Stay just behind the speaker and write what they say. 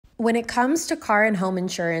When it comes to car and home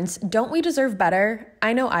insurance, don't we deserve better?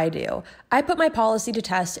 I know I do. I put my policy to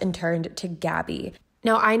test and turned to Gabi.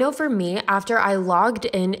 Now, I know for me, after I logged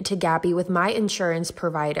in to Gabi with my insurance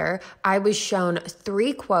provider, I was shown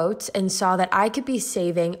 3 quotes and saw that I could be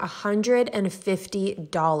saving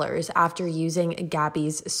 $150 after using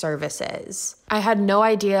Gabi's services. I had no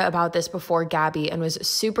idea about this before Gabi and was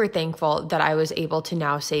super thankful that I was able to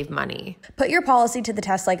now save money. Put your policy to the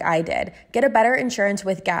test like I did. Get a better insurance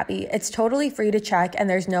with Gabi. It's totally free to check and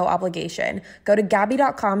there's no obligation. Go to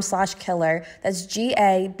gabi.com/killer. That's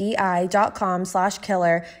gabi.com/killer.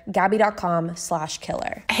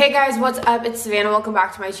 Gabi.com/killer. Hey guys, what's up? It's Savannah. Welcome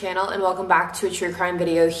back to my channel and welcome back to a true crime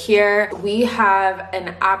video here. We have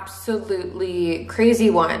an absolutely crazy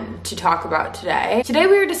one to talk about today. Today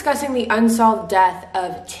we are discussing the unsolved death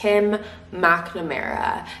of Tim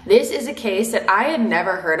McNamara. This is a case that I had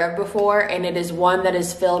never heard of before, and it is one that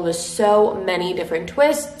is filled with so many different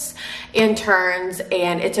twists and turns,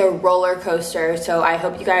 and it's a roller coaster. So I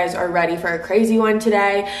hope you guys are ready for a crazy one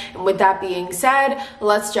today. And with that being said,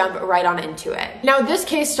 let's jump right on into it. Now, this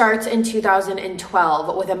case starts in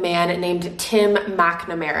 2012 with a man named Tim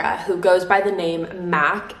McNamara, who goes by the name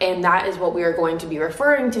Mac, and that is what we are going to be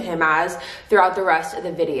referring to him as throughout the rest of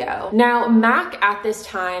the video. Now, Mac at this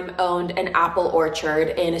time owned an apple orchard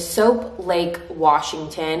in Soap Lake,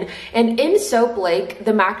 Washington. And in Soap Lake,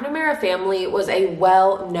 the McNamara family was a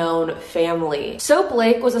well-known family. Soap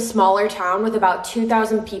Lake was a smaller town with about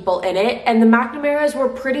 2,000 people in it, and the McNamaras were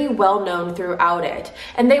pretty well-known throughout it.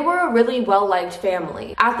 And they were a really well-liked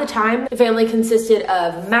family. At the time, the family consisted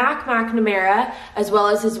of Mac McNamara, as well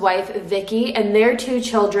as his wife, Vicky, and their 2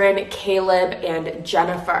 children, Caleb and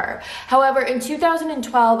Jennifer. However, in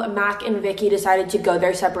 2012, Mac and Vicky decided to go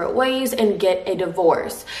their separate ways and get a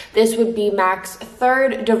divorce. This would be Mac's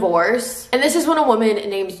 3rd divorce, and this is when a woman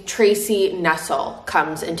named Tracy Nessl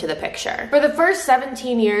comes into the picture. For the first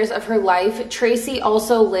 17 years of her life, Tracy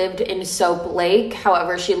also lived in Soap Lake.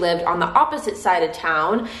 However, she lived on the opposite side of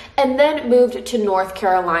town and then moved to North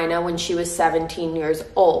Carolina when she was 17 years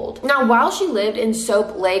old. Now, while she lived in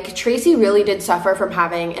Soap Lake, Tracy really did suffer from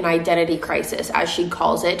having an identity crisis, as she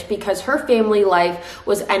calls it, because her family life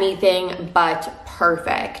was anything but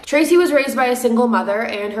perfect. Tracy was raised by a single mother,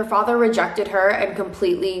 and her father rejected her and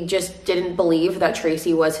completely just didn't believe that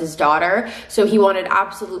Tracy was his daughter, so he wanted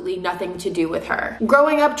absolutely nothing to do with her.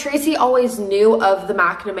 Growing up, Tracy always knew of the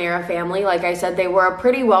McNamara family. Like I said, they were a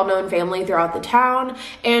pretty well-known family throughout the town,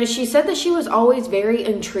 and she said that she was always very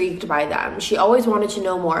intrigued by them. She always wanted to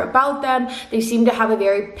know more about them. They seemed to have a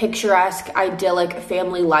very picturesque, idyllic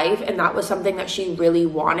family life, and that was something that she really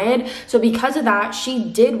wanted. So because of that, she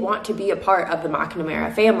did want to be a part of the McNamara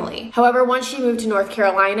family. However, once she moved to North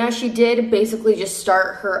Carolina, she did basically just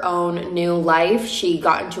start her own new life. She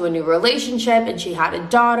got into a new relationship and she had a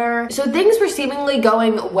daughter. So things were seemingly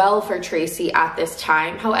going well for Tracy at this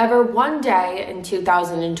time. However, one day in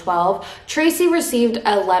 2012, Tracy received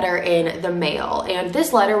a letter in the mail, and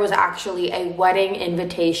this letter was actually a wedding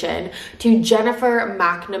invitation to Jennifer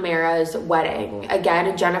McNamara's wedding.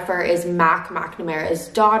 Again, Jennifer is Mac McNamara's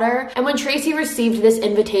daughter, and when Tracy received this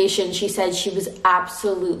invitation, she said she was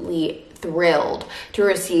absolutely thrilled to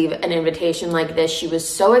receive an invitation like this. She was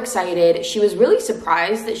so excited. She was really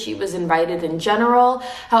surprised that she was invited in general.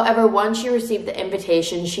 However, once she received the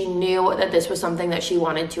invitation, she knew that this was something that she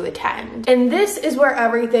wanted to attend. And this is where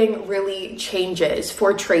everything really changes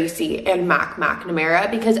for Tracy and Mac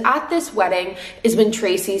McNamara, because at this wedding is when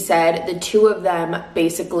Tracy said the 2 of them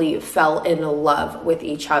basically fell in love with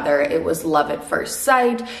each other. It was love at first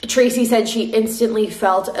sight. Tracy said she instantly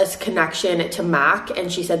felt a connection to Mac,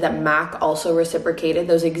 and she said that Mac also reciprocated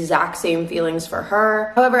those exact same feelings for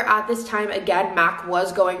her. However, at this time, again, Mac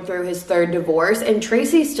was going through his 3rd divorce, and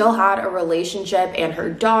Tracy still had a relationship and her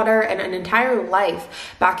daughter and an entire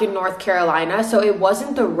life back in North Carolina, so it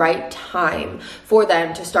wasn't the right time for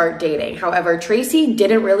them to start dating. However, Tracy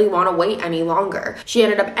didn't really want to wait any longer. She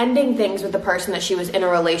ended up ending things with the person that she was in a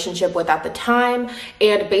relationship with at the time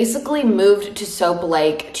and basically moved to Soap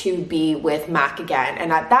Lake to be with Mac again.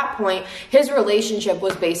 And at that point, his relationship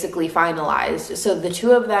was basically finalized, so the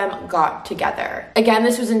 2 of them got together. Again,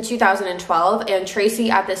 this was in 2012, and Tracy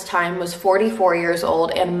at this time was 44 years old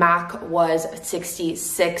and Mac was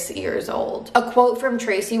 66 years old. A quote from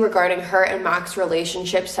Tracy regarding her and Mac's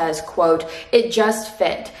relationship says, quote, "It just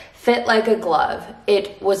fit like a glove.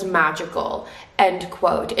 It was magical." End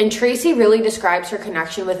quote. And Tracy really describes her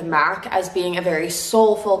connection with Mac as being a very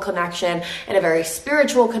soulful connection and a very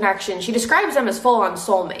spiritual connection. She describes them as full-on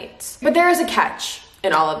soulmates. But there is a catch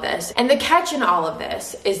in all of this. And the catch in all of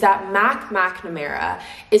this is that Mac McNamara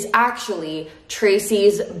is actually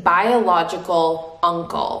Tracy's biological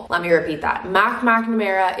uncle. Let me repeat that. Mac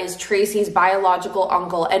McNamara is Tracy's biological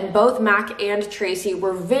uncle, and both Mac and Tracy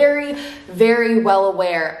were very, very well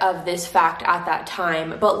aware of this fact at that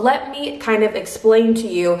time. But let me kind of explain to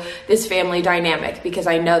you this family dynamic, because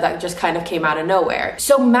I know that just kind of came out of nowhere.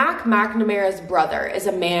 So Mac McNamara's brother is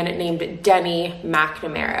a man named Denny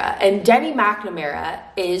McNamara, and Denny McNamara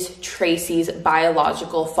is Tracy's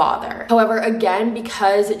biological father. However, again,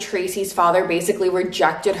 because Tracy's father basically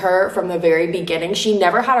rejected her from the very beginning, she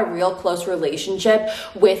never had a real close relationship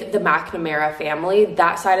with the McNamara family.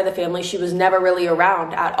 That side of the family, she was never really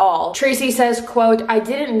around at all. Tracy says, quote, "I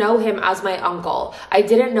didn't know him as my uncle. I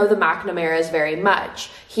didn't know the McNamaras very much.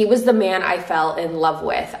 He was the man I fell in love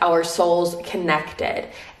with. Our souls connected."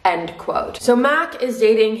 End quote. So Mac is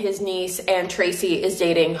dating his niece and Tracy is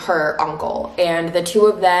dating her uncle, and the two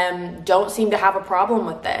of them don't seem to have a problem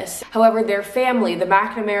with this. However, their family, the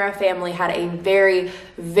McNamara family, had a very,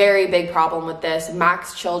 very big problem with this.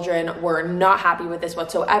 Mac's children were not happy with this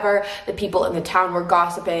whatsoever. The people in the town were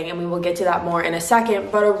gossiping, and we will get to that more in a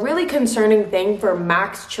second. But a really concerning thing for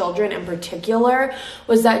Mac's children in particular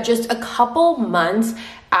was that just a couple months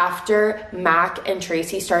after Mac and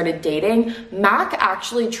Tracy started dating, Mac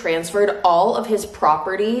actually transferred all of his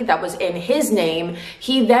property that was in his name.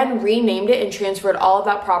 He then renamed it and transferred all of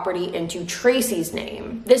that property into Tracy's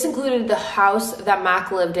name. This included the house that Mac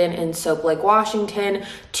lived in Soap Lake, Washington,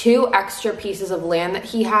 2 extra pieces of land that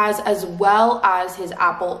he has, as well as his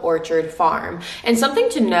apple orchard farm. And something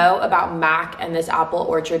to know about Mac and this apple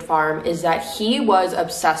orchard farm is that he was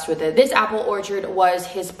obsessed with it. This apple orchard was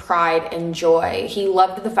his pride and joy. He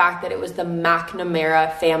loved the fact that it was the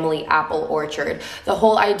McNamara family apple orchard. The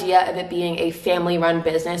whole idea of it being a family-run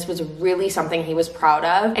business was really something he was proud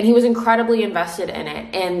of, and he was incredibly invested in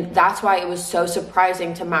it. And that's why it was so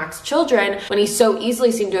surprising to Mac's children when he so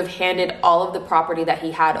easily seemed to have handed all of the property that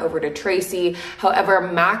he had over to Tracy. However,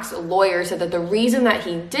 Mac's lawyer said that the reason that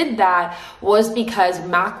he did that was because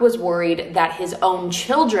Mac was worried that his own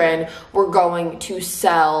children were going to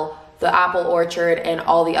sell the apple orchard and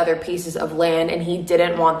all the other pieces of land, and he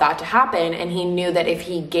didn't want that to happen, and he knew that if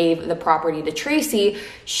he gave the property to Tracy,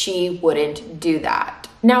 she wouldn't do that.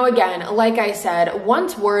 Now again, like I said,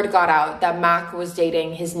 once word got out that Mac was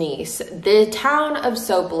dating his niece, the town of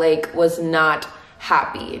Soap Lake was not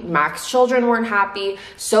happy. Mac's children weren't happy.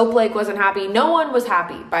 Soap Lake wasn't happy. No one was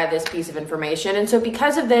happy by this piece of information. And so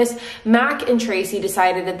because of this, Mac and Tracy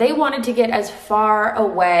decided that they wanted to get as far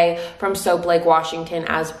away from Soap Lake, Washington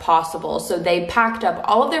as possible. So they packed up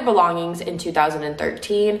all of their belongings in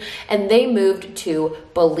 2013 and they moved to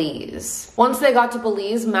Belize. Once they got to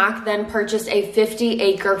Belize, Mac then purchased a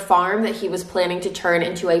 50-acre farm that he was planning to turn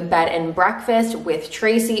into a bed and breakfast with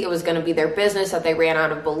Tracy. It was going to be their business that they ran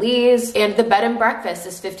out of Belize. And the bed and breakfast,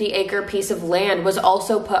 this 50-acre piece of land, was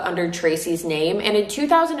also put under Tracy's name. And in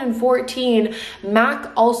 2014,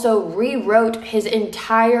 Mac also rewrote his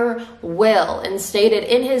entire will and stated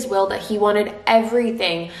in his will that he wanted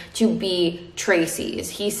everything to be Tracy's.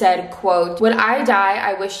 He said, quote, "When I die,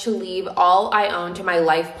 I wish to leave all I own to my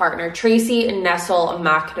life partner, Tracy Nessl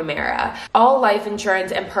McNamara. All life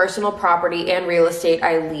insurance and personal property and real estate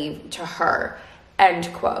I leave to her."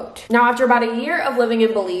 End quote. Now, after about a year of living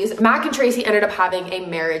in Belize, Mac and Tracy ended up having a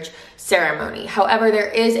marriage ceremony. However, there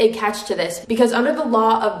is a catch to this, because under the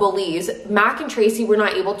law of Belize, Mac and Tracy were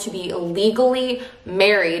not able to be legally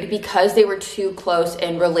married because they were too close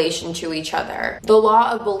in relation to each other. The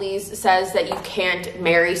law of Belize says that you can't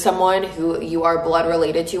marry someone who you are blood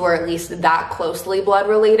related to, or at least that closely blood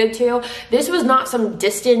related to. This was not some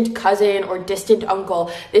distant cousin or distant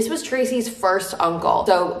uncle. This was Tracy's first uncle.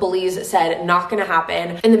 So Belize said, not gonna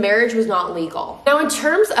happen, and the marriage was not legal. Now, in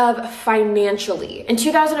terms of financially, in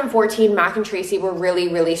 2014, Mac and Tracy were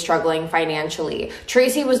really struggling financially.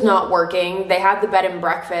 Tracy was not working. They had the bed and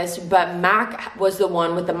breakfast, but Mac was the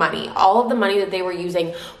one with the money. All of the money that they were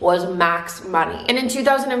using was Mac's money. And in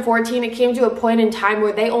 2014, it came to a point in time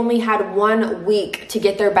where they only had 1 week to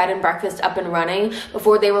get their bed and breakfast up and running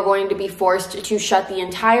before they were going to be forced to shut the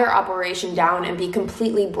entire operation down and be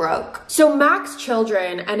completely broke. So Mac's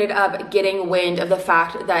children ended up getting wind of the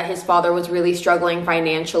fact that his father was really struggling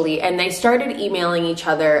financially, and they started emailing each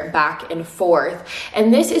other back and forth.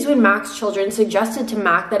 And this is when Mac's children suggested to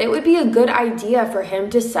Mac that it would be a good idea for him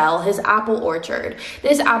to sell his apple orchard.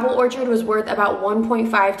 This apple orchard was worth about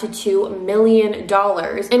 $1.5 to $2 million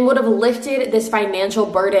and would have lifted this financial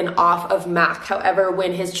burden off of Mac. However,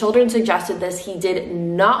 when his children suggested this, he did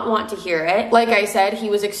not want to hear it. Like I said, he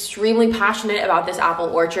was extremely passionate about this apple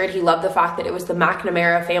orchard. He loved the fact that it was the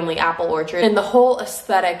McNamara family apple orchard, and the whole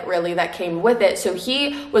aesthetic really that came with it. So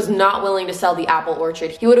he was not willing to sell the apple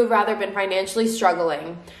orchard. He would have rather been financially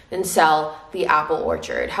struggling than sell the apple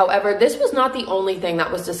orchard. However, this was not the only thing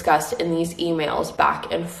that was discussed in these emails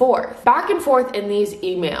back and forth. Back and forth in these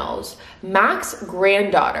emails, Mac's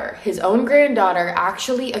granddaughter, his own granddaughter,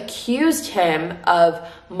 actually accused him of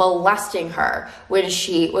molesting her when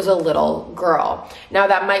she was a little girl. Now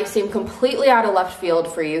that might seem completely out of left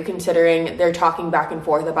field for you, considering they're talking back and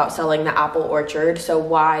forth about selling the apple orchard. So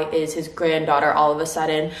why is his granddaughter all of a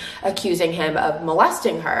sudden accusing him of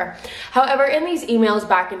molesting her? However, in these emails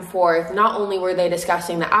back and forth, not only were they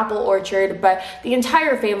discussing the apple orchard, but the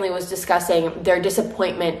entire family was discussing their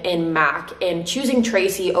disappointment in Mac and choosing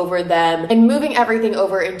Tracy over them and moving everything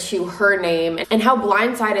over into her name and how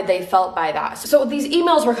blindsided they felt by that. So these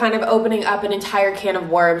emails were kind of opening up an entire can of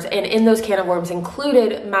worms, and in those can of worms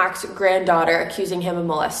included Mac's granddaughter accusing him of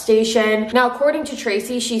molestation. Now, according to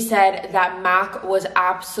Tracy, she said that Mac was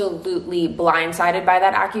absolutely blindsided by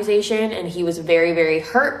that accusation and he was very, very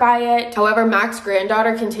hurt by it. However, Mac's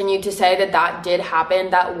granddaughter continued to say that that did happen,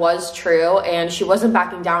 that was true, and she wasn't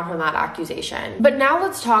backing down from that accusation. But now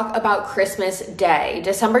let's talk about Christmas Day,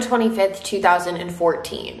 December 25th,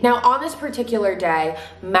 2014. Now, on this particular day,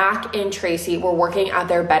 Mac and Tracy were working at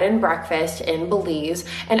their bed and breakfast in Belize,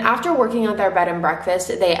 and after working at their bed and breakfast,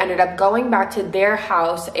 they ended up going back to their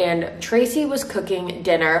house, and Tracy was cooking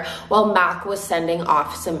dinner while Mac was sending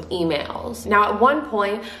off some emails. Now, at one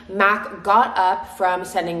point, Mac got up from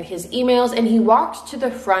sending his emails and he walked to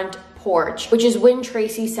the front porch, which is when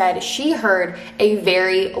Tracy said she heard a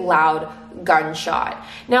very loud gunshot.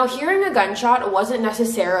 Now, hearing a gunshot wasn't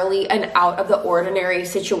necessarily an out of the ordinary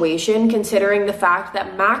situation, considering the fact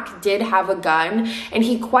that Mac did have a gun, and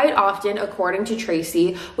he quite often, according to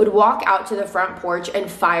Tracy, would walk out to the front porch and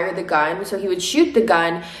fire the gun. So he would shoot the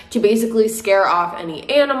gun to basically scare off any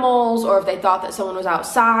animals, or if they thought that someone was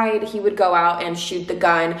outside, he would go out and shoot the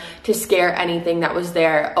gun to scare anything that was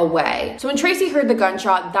there away. So when Tracy heard the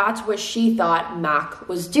gunshot, that's what she thought Mac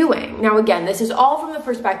was doing. Now, again, this is all from the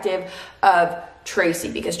perspective of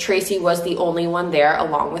Tracy, because Tracy was the only one there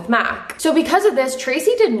along with Mac. So because of this,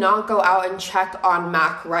 Tracy did not go out and check on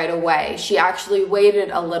Mac right away. She actually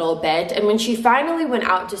waited a little bit, and when she finally went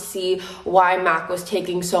out to see why Mac was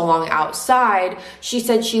taking so long outside, she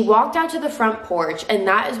said she walked out to the front porch, and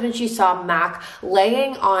that is when she saw Mac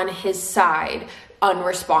laying on his side,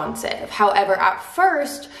 unresponsive. However, at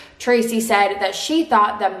first, Tracy said that she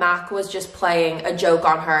thought that Mac was just playing a joke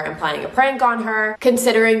on her and playing a prank on her,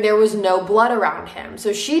 considering there was no blood around him.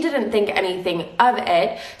 So she didn't think anything of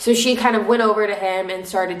it. So she kind of went over to him and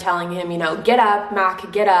started telling him, you know, get up,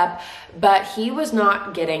 Mac, get up. But he was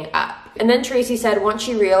not getting up. And then Tracy said once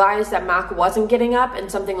she realized that Mac wasn't getting up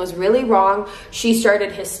and something was really wrong, she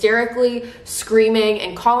started hysterically screaming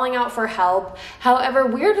and calling out for help. However,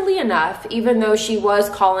 weirdly enough, even though she was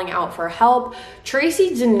calling out for help,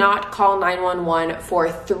 Tracy did not call 911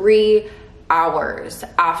 for 3 hours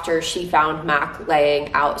after she found Mac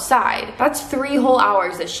laying outside. That's 3 whole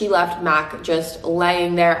hours that she left Mac just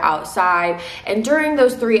laying there outside. And during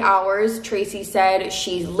those 3 hours, Tracy said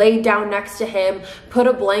she laid down next to him, put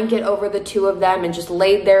a blanket over the two of them, and just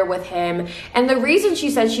laid there with him. And the reason she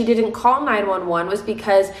said she didn't call 911 was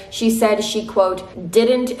because she said she, quote,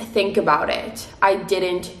 didn't think about it. I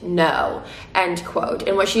didn't know, end quote.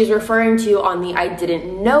 And what she's referring to on the I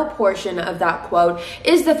didn't know portion of that quote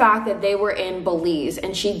is the fact that they were in Belize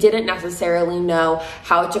and she didn't necessarily know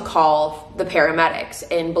how to call the paramedics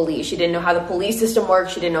in Belize. She didn't know how the police system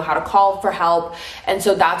works. She didn't know how to call for help. And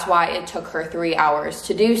so that's why it took her 3 hours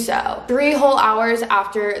to do so. 3 whole hours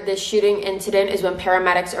after this shooting incident is when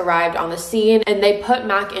paramedics arrived on the scene, and they put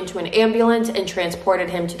Mac into an ambulance and transported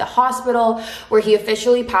him to the hospital, where he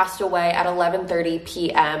officially passed away at 11:30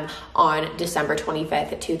 p.m. on December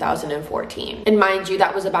 25th, 2014. And mind you,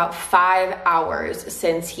 that was about 5 hours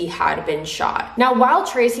since he had been shot. Now, while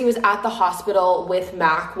Tracy was at the hospital with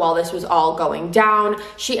Mac while this was all going down,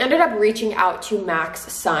 she ended up reaching out to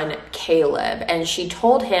Mac's son, Caleb, and she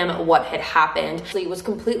told him what had happened. He was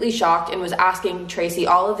completely shocked and was asking Tracy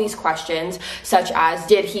all of these questions, such as,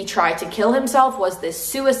 did he try to kill himself? Was this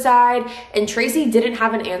suicide? And Tracy didn't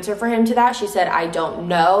have an answer for him to that. She said, I don't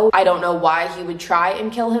know. I don't know why he would try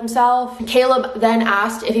and kill himself. Caleb then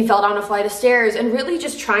asked if he fell down a flight of stairs, and really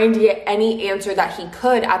just trying to get any answer that he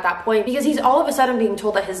could at that point, because because he's all of a sudden being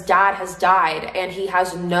told that his dad has died and he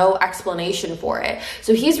has no explanation for it.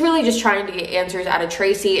 So he's really just trying to get answers out of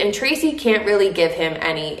Tracy, and Tracy can't really give him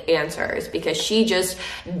any answers because she just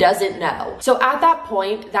doesn't know. So at that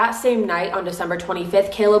point, that same night on December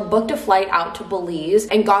 25th, Caleb booked a flight out to Belize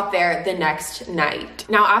and got there the next night.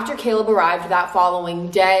 Now, after Caleb arrived that following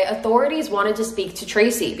day, authorities wanted to speak to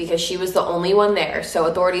Tracy because she was the only one there. So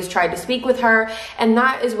authorities tried to speak with her, and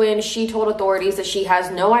that is when she told authorities that she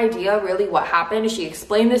has no idea really what happened. She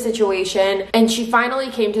explained the situation, and she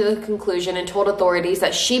finally came to the conclusion and told authorities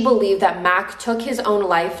that she believed that Mac took his own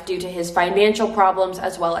life due to his financial problems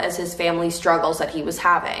as well as his family struggles that he was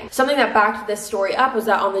having. Something that backed this story up was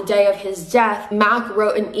that on the day of his death, Mac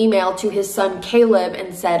wrote an email to his son Caleb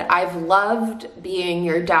and said, "I've loved being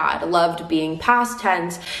your dad," loved being past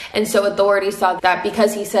tense. And so authorities thought that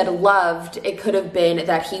because he said loved, it could have been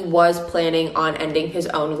that he was planning on ending his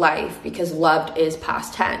own life because loved is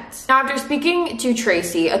past tense. Now, after speaking to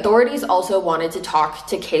Tracy, authorities also wanted to talk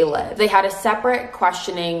to Caleb. They had a separate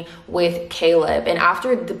questioning with Caleb, and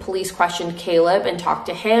after the police questioned Caleb and talked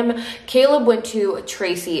to him, Caleb went to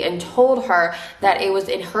Tracy and told her that it was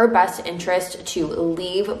in her best interest to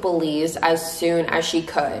leave Belize as soon as she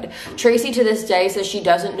could. Tracy to this day says she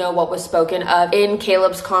doesn't know what was spoken of in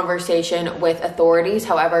Caleb's conversation with authorities.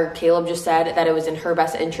 However, Caleb just said that it was in her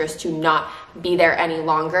best interest to not be there any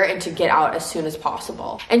longer and to get out as soon as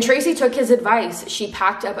possible. And Tracy took his advice. She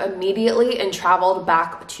packed up immediately and traveled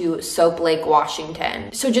back to Soap Lake,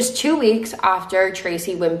 Washington. So just 2 weeks after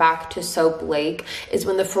Tracy went back to Soap Lake is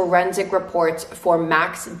when the forensic reports for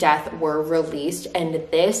Mac's death were released, and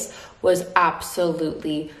this was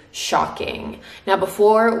absolutely shocking. Now,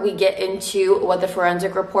 before we get into what the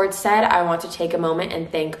forensic report said, I want to take a moment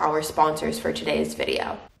and thank our sponsors for today's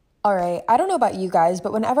video. All right, I don't know about you guys,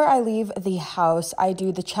 but whenever I leave the house, I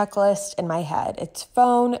do the checklist in my head. It's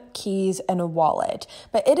phone, keys, and a wallet.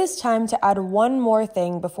 But it is time to add one more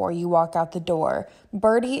thing before you walk out the door.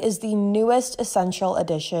 Birdie is the newest essential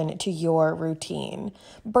addition to your routine.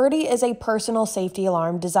 Birdie is a personal safety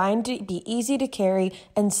alarm designed to be easy to carry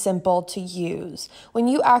and simple to use. When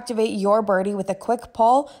you activate your Birdie with a quick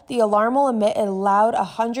pull, the alarm will emit a loud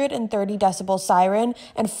 130 decibel siren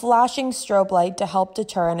and flashing strobe light to help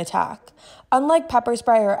deter an attack. Unlike pepper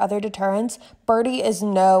spray or other deterrents, Birdie is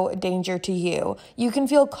no danger to you. You can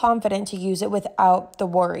feel confident to use it without the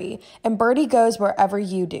worry. And Birdie goes wherever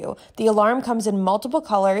you do. The alarm comes in multiple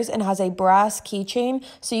colors and has a brass keychain,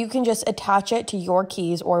 so you can just attach it to your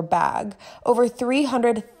keys or bag. Over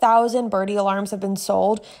 300,000 Birdie alarms have been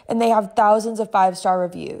sold, and they have thousands of 5-star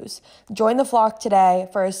reviews. Join the flock today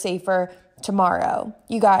for a safer tomorrow.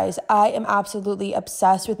 You guys, I am absolutely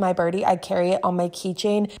obsessed with my Birdie. I carry it on my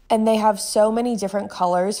keychain, and they have so many different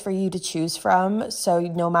colors for you to choose from. So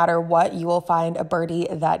no matter what, you will find a Birdie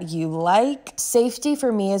that you like. Safety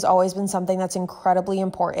for me has always been something that's incredibly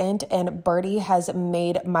important, and Birdie has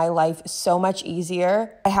made my life so much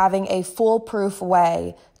easier by having a foolproof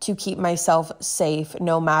way to keep myself safe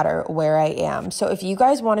no matter where I am. So if you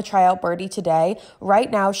guys want to try out Birdie today, right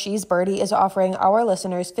now, She's Birdie is offering our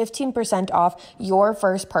listeners 15% off your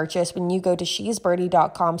first purchase when you go to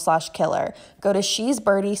shesbirdie.com/killer. Go to She's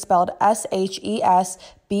Birdie, spelled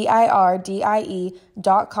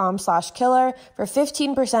SHESBIRDIE.com/killer for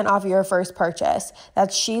 15% off your first purchase.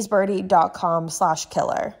 That's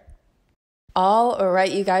shesbirdie.com/killer. All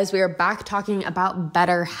right, you guys, we are back talking about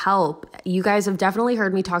BetterHelp. You guys have definitely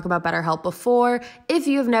heard me talk about BetterHelp before. If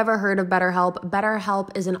you have never heard of BetterHelp,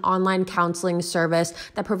 BetterHelp is an online counseling service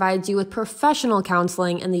that provides you with professional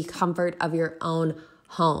counseling in the comfort of your own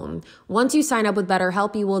home. Once you sign up with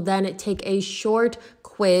BetterHelp, you will then take a short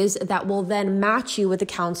quiz that will then match you with a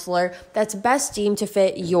counselor that's best deemed to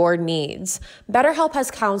fit your needs. BetterHelp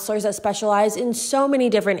has counselors that specialize in so many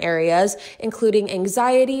different areas, including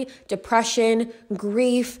anxiety, depression,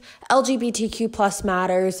 grief, LGBTQ+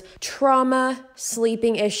 matters, trauma,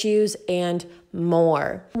 sleeping issues, and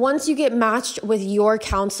more. Once you get matched with your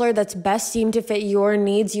counselor that's best deemed to fit your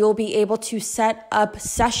needs, you'll be able to set up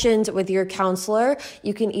sessions with your counselor.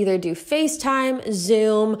 You can either do FaceTime,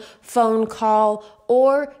 Zoom, phone call,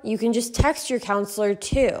 or you can just text your counselor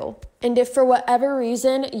too. And if for whatever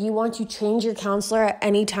reason you want to change your counselor at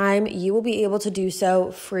any time, you will be able to do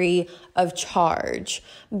so free of charge.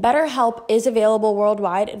 BetterHelp is available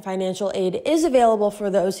worldwide, and financial aid is available for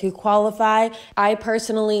those who qualify. I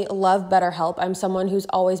personally love BetterHelp. I'm someone who's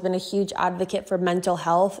always been a huge advocate for mental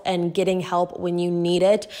health and getting help when you need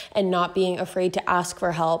it and not being afraid to ask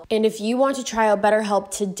for help. And if you want to try out BetterHelp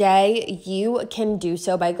today, you can do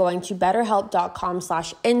so by going to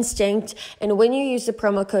betterhelp.com/instinct. And when you use the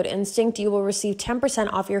promo code instinct, instinct, you will receive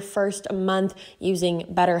 10% off your first month using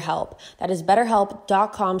BetterHelp. That is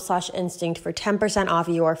betterhelp.com/instinct for 10% off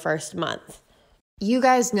your first month. You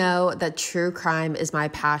guys know that true crime is my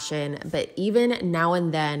passion, but even now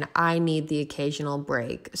and then, I need the occasional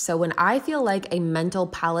break. So when I feel like a mental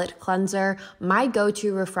palate cleanser, my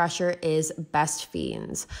go-to refresher is Best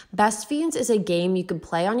Fiends. Best Fiends is a game you can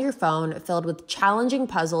play on your phone filled with challenging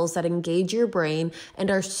puzzles that engage your brain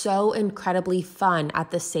and are so incredibly fun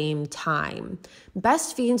at the same time.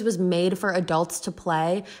 Best Fiends was made for adults to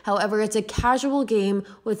play. However, it's a casual game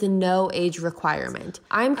with no age requirement.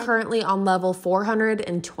 I'm currently on level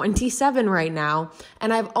 427 right now,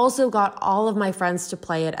 and I've also got all of my friends to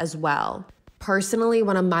play it as well. Personally,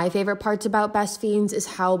 one of my favorite parts about Best Fiends is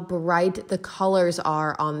how bright the colors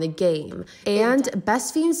are on the game. And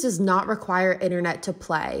Best Fiends does not require internet to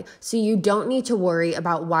play, so you don't need to worry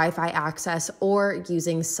about Wi-Fi access or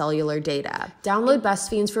using cellular data. Download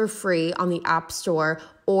Best Fiends for free on the App Store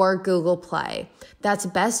or Google Play. That's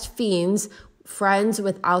Best Fiends, friends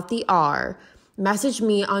without the R. Message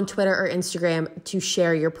me on Twitter or Instagram to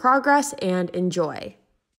share your progress and enjoy.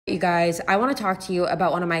 You guys, I want to talk to you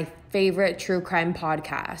about one of my favorite true crime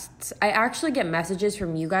podcasts. I actually get messages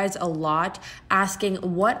from you guys a lot asking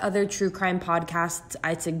what other true crime podcasts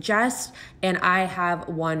I suggest, and I have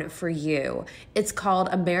one for you. It's called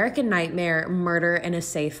American Nightmare: Murder in a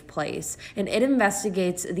Safe Place, and it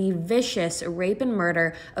investigates the vicious rape and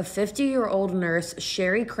murder of 50-year-old nurse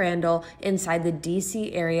Sherry Crandall inside the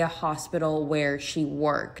DC area hospital where she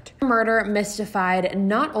worked. Her murder mystified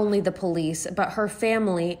not only the police, but her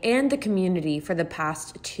family and the community for the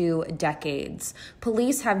past 2 decades.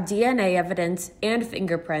 Police have DNA evidence and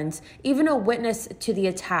fingerprints, even a witness to the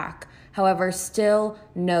attack. However, still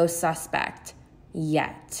no suspect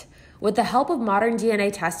yet. With the help of modern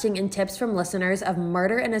DNA testing and tips from listeners of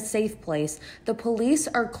Murder in a Safe Place, the police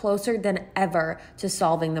are closer than ever to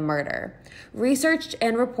solving the murder. Researched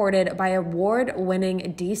and reported by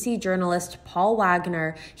award-winning DC journalist Paul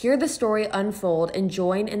Wagner, hear the story unfold and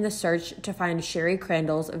join in the search to find Sherry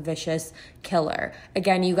Crandall's vicious killer.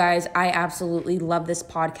 Again, you guys, I absolutely love this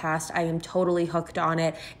podcast. I am totally hooked on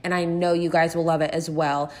it, and I know you guys will love it as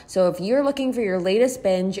well. So if you're looking for your latest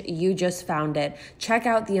binge, you just found it. Check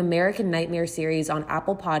out the American Nightmare series on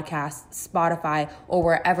Apple Podcasts, Spotify, or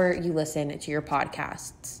wherever you listen to your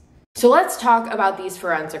podcasts. So let's talk about these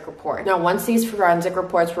forensic reports. Now, once these forensic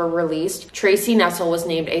reports were released, Tracy Nessl was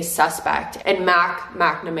named a suspect in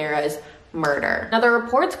McNamara's murder. Now, the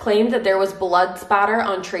reports claimed that there was blood spatter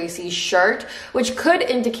on Tracy's shirt, which could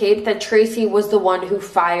indicate that Tracy was the one who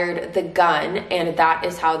fired the gun, and that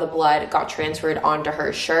is how the blood got transferred onto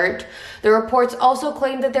her shirt. The reports also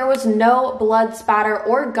claimed that there was no blood spatter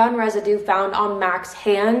or gun residue found on Mac's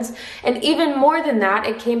hands, and even more than that,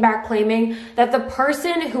 it came back claiming that the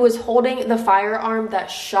person who was holding the firearm that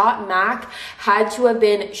shot Mac had to have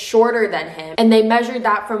been shorter than him, and they measured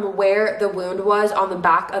that from where the wound was on the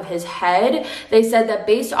back of his head. They said that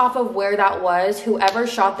based off of where that was, whoever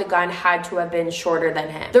shot the gun had to have been shorter than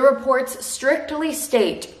him. The reports strictly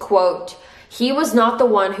state, quote, "He was not the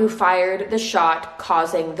one who fired the shot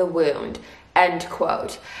causing the wound," end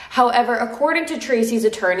quote. However, according to Tracy's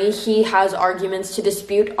attorney, he has arguments to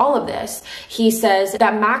dispute all of this. He says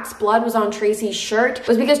that Mac's blood was on Tracy's shirt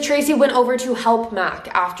was because Tracy went over to help Mac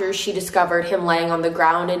after she discovered him laying on the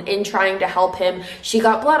ground, and in trying to help him, she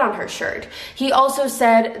got blood on her shirt. He also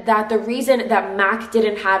said that the reason that Mac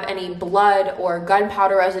didn't have any blood or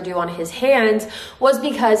gunpowder residue on his hands was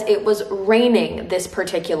because it was raining this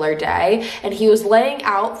particular day, and he was laying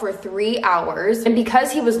out for 3 hours, and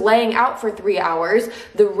because he was laying out for 3 hours,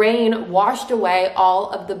 the rain washed away all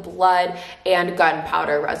of the blood and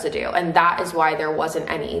gunpowder residue, and that is why there wasn't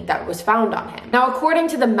any that was found on him. Now, according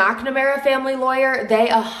to the McNamara family lawyer, they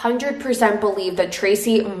 100% believe that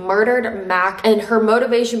Tracy murdered Mac, and her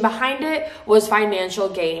motivation behind it was financial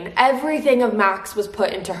gain. Everything of Mac's was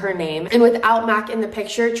put into her name, and without Mac in the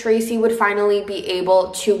picture, Tracy would finally be able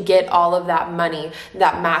to get all of that money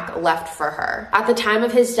that Mac left for her. At the time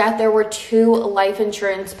of his death, there were 2 life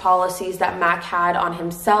insurance policies that Mac had on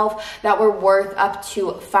himself that were worth up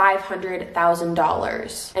to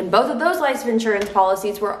 $500,000. And both of those life insurance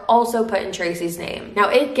policies were also put in Tracy's name. Now,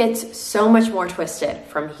 it gets so much more twisted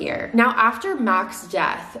from here. Now, after Mac's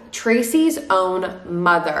death, Tracy's own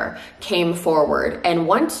mother came forward, and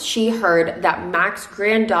once she heard that Mac's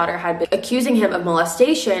granddaughter had been accusing him of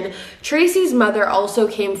molestation, Tracy's mother also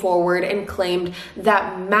came forward and claimed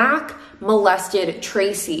that Mac molested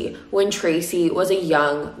Tracy when Tracy was a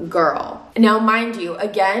young girl. Now, mind you,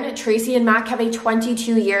 again, Tracy and Mac have a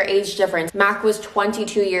 22-year age difference. Mac was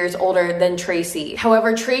 22 years older than Tracy.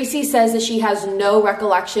 However, Tracy says that she has no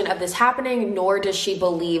recollection of this happening, nor does she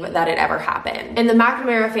believe that it ever happened. And the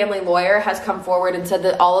McNamara family lawyer has come forward and said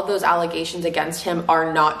that all of those allegations against him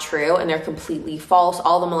are not true and they're completely false.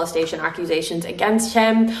 All the molestation accusations against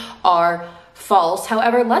him are false.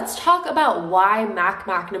 However, let's talk about why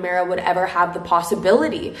McNamara would ever have the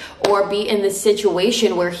possibility or be in this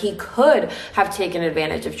situation where he could have taken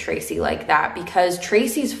advantage of Tracy like that, because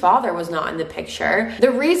Tracy's father was not in the picture.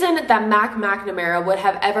 The reason that McNamara would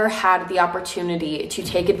have ever had the opportunity to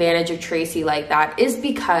take advantage of Tracy like that is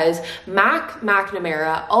because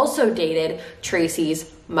McNamara also dated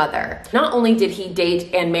Tracy's mother. Not only did he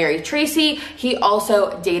date and marry Tracy, he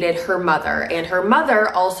also dated her mother, and her mother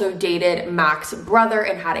also dated Mac's brother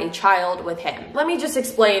and had a child with him. Let me just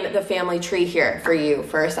explain the family tree here for you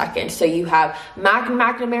for a second. So you have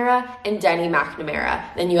McNamara and Denny McNamara.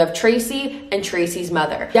 Then you have Tracy and Tracy's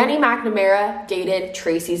mother. Denny McNamara dated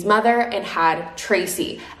Tracy's mother and had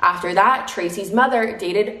Tracy. After that, Tracy's mother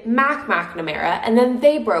dated McNamara, and then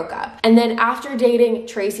they broke up. And then after dating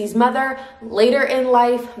Tracy's mother, later in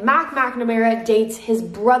life, McNamara dates his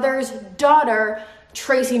brother's daughter,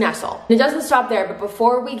 Tracy Nessl. It doesn't stop there, but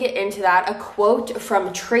before we get into that, a quote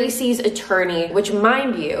from Tracy's attorney, which,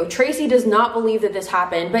 mind you, Tracy does not believe that this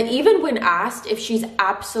happened, but even when asked if she's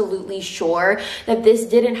absolutely sure that this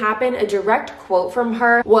didn't happen, a direct quote from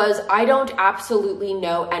her was, "I don't absolutely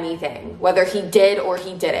know anything, whether he did or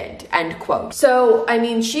he didn't," end quote. So, I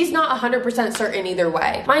mean, she's not 100% certain either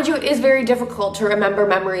way. Mind you, it is very difficult to remember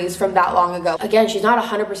memories from that long ago. Again, she's not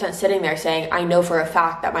 100% sitting there saying, "I know for a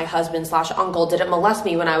fact that my husband/uncle didn't molest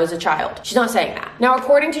me when I was a child." She's not saying that. Now,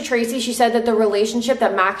 according to Tracy, she said that the relationship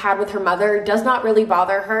that Mac had with her mother does not really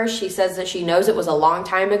bother her. She says that she knows it was a long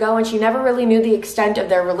time ago and she never really knew the extent of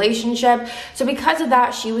their relationship. So because of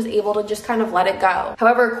that, she was able to just kind of let it go.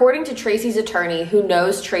 However, according to Tracy's attorney, who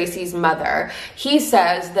knows Tracy's mother, he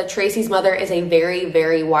says that Tracy's mother is a very,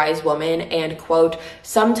 very wise woman and, quote,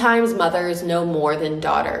 "sometimes mothers know more than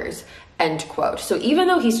daughters," end quote. So even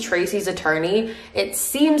though he's Tracy's attorney, it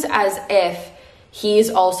seems as if he's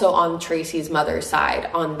also on Tracy's mother's side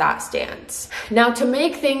on that stance. Now, to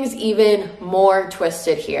make things even more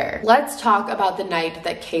twisted here, let's talk about the night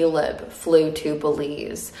that Caleb flew to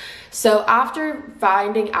Belize. So after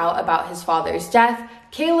finding out about his father's death,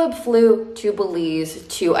 Caleb flew to Belize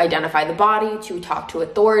to identify the body, to talk to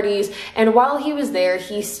authorities, and while he was there,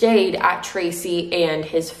 he stayed at Tracy and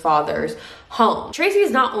his father's home. Tracy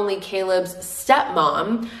is not only Caleb's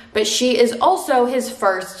stepmom, but she is also his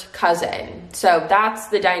first cousin. So that's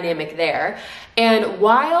the dynamic there. And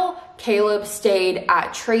while Caleb stayed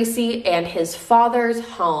at Tracy and his father's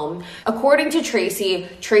home, according to Tracy,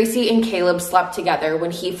 Tracy and Caleb slept together when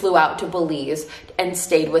he flew out to Belize and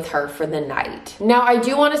stayed with her for the night. Now, I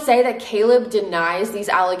do want to say that Caleb denies these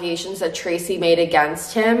allegations that Tracy made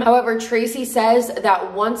against him. However, Tracy says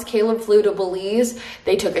that once Caleb flew to Belize,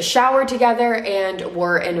 they took a shower together and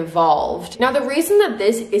were involved. Now, the reason that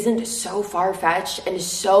this isn't so far-fetched and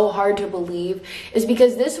so hard to believe is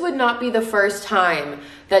because this would not be the first time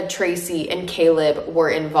that Tracy and Caleb were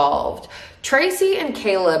involved. Tracy and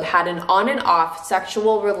Caleb had an on and off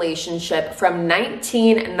sexual relationship from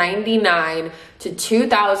 1999 to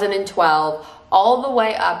 2012, all the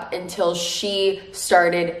way up until she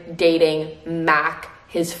started dating Mac,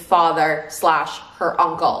 his father/her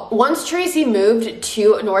uncle. Once Tracy moved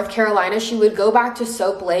to North Carolina, she would go back to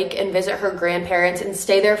Soap Lake and visit her grandparents and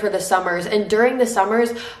stay there for the summers. And during the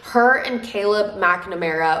summers, her and Caleb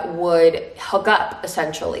McNamara would hook up,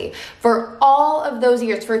 essentially. For all of those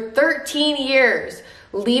years, for 13 years,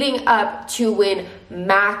 leading up to when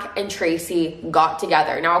Mac and Tracy got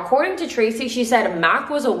together. Now, according to Tracy, she said Mac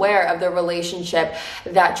was aware of the relationship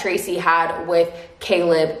that Tracy had with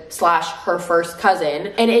Caleb/her first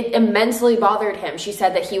cousin, and it immensely bothered him. She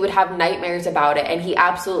said that he would have nightmares about it, and he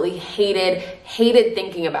absolutely hated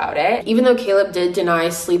thinking about it. Even though Caleb did deny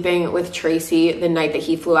sleeping with Tracy the night that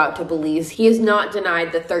he flew out to Belize, he has not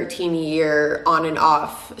denied the 13-year on and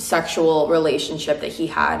off sexual relationship that he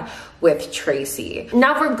had with Tracy.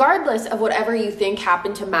 Now, regardless of whatever you think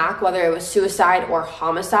happened to Mac, whether it was suicide or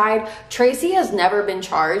homicide, Tracy has never been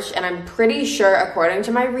charged, and I'm pretty sure, according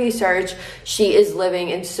to my research, she is living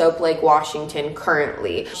in Soap Lake, Washington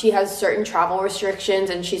currently. She has certain travel restrictions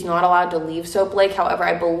and she's not allowed to leave Soap Lake. However,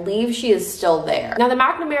 I believe she is still there. Now, the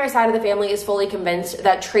McNamara side of the family is fully convinced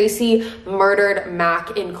that Tracy murdered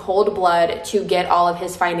Mac in cold blood to get all of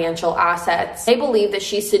his financial assets. They believe that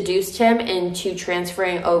she seduced him into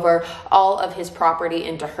transferring over all of his property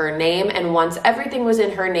into her name, and once everything was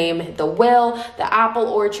in her name, the will, the apple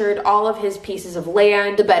orchard, all of his pieces of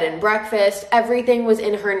land, the bed and breakfast, everything was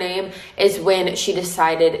in her name, is when she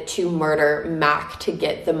decided to murder Mac to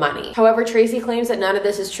get the money. However, Tracy claims that none of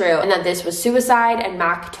this is true and that this was suicide and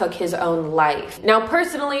Mac took his own life. Now,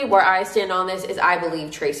 personally, where I stand on this is I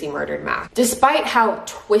believe Tracy murdered Mac. Despite how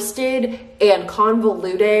twisted and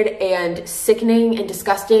convoluted and sickening and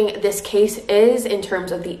disgusting this case is in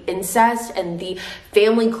terms of the incest and the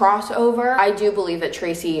family crossover, I do believe that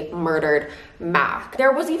Tracy murdered Mac.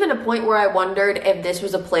 There was even a point where I wondered if this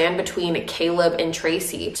was a plan between Caleb and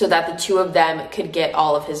Tracy so that the two of them could get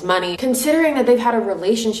all of his money, considering that they've had a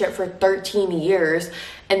relationship for 13 years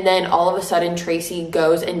and then all of a sudden Tracy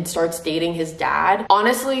goes and starts dating his dad.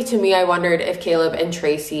 Honestly, to me, I wondered if Caleb and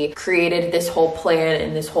Tracy created this whole plan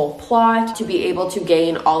and this whole plot to be able to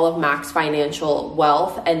gain all of Mac's financial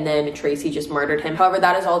wealth, and then Tracy just murdered him. However,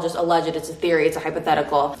 that is all just alleged. It's a theory, it's a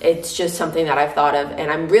hypothetical. It's just something that I've thought of, and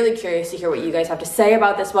I'm really curious to hear what you guys have to say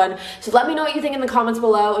about this one. So let me know what you think in the comments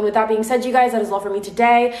below. And with that being said, you guys, that is all for me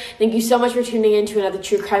today. Thank you so much for tuning in to another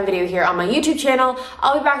true crime video here on my YouTube channel.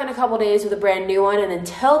 I'll be back in a couple days with a brand new one, and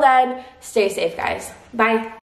until then, stay safe, guys. Bye.